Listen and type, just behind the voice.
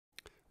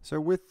So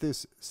with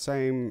this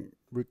same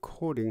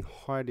recording,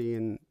 Heidi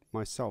and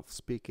myself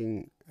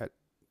speaking at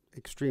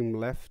extreme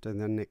left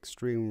and then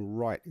extreme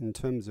right in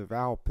terms of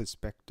our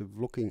perspective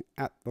looking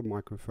at the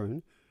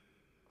microphone,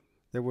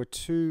 there were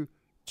two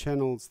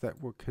channels that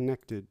were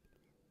connected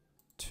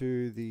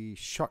to the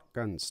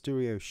shotgun,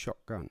 stereo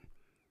shotgun.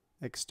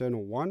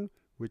 External one,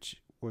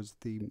 which was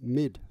the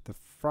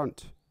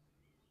front,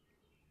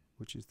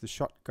 which is the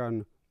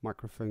shotgun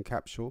microphone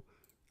capsule,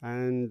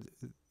 and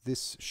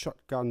this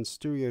shotgun,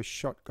 stereo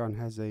shotgun,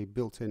 has a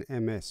built-in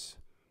MS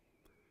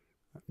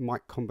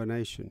mic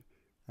combination,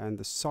 and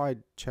the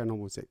side channel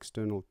was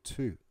external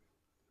too.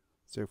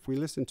 So if we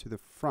listen to the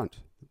front,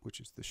 which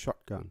is the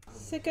shotgun.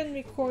 Second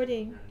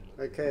recording.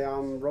 Okay,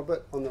 I'm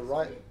Robert on the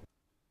right.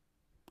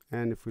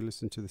 And if we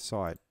listen to the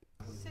side.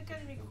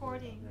 Second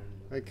recording.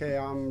 Okay,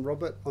 I'm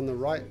Robert on the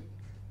right.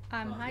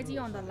 I'm Heidi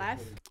on the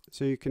left.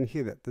 So you can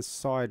hear that the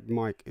side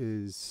mic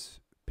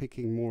is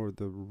picking more of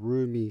the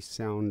roomy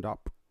sound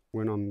up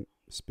when I'm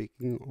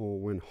speaking or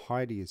when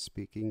Heidi is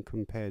speaking,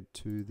 compared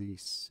to the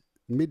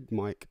mid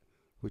mic,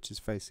 which is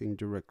facing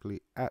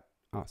directly at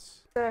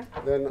us.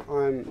 Then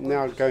I'm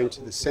now going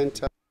to the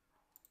center.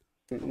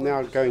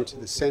 Now going to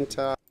the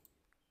center.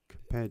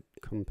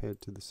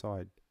 Compared to the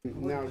side.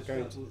 Now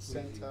going to the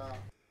center.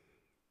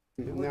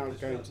 Now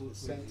going to the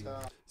center.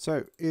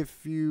 So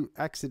if you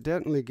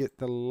accidentally get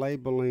the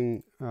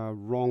labeling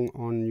wrong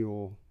on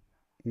your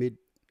mid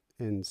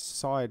and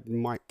side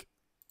mic,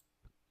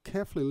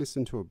 carefully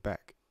listen to it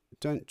back.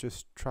 Don't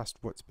just trust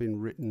what's been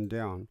written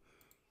down.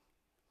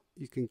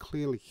 You can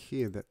clearly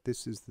hear that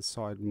this is the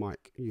side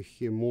mic. You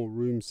hear more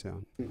room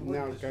sound.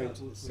 Now going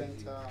to the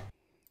center.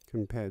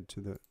 Compared to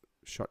the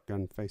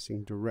shotgun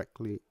facing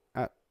directly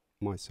at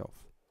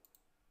myself.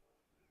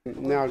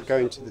 Now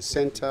going to the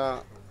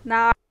center.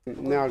 Now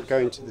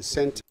going to the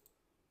center.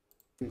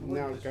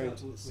 Now going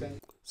to the center.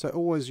 So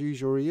always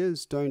use your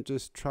ears. Don't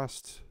just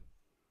trust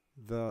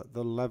the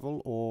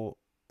level or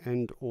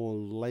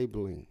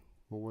labeling.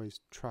 Always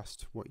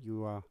trust what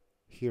you are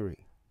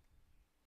hearing.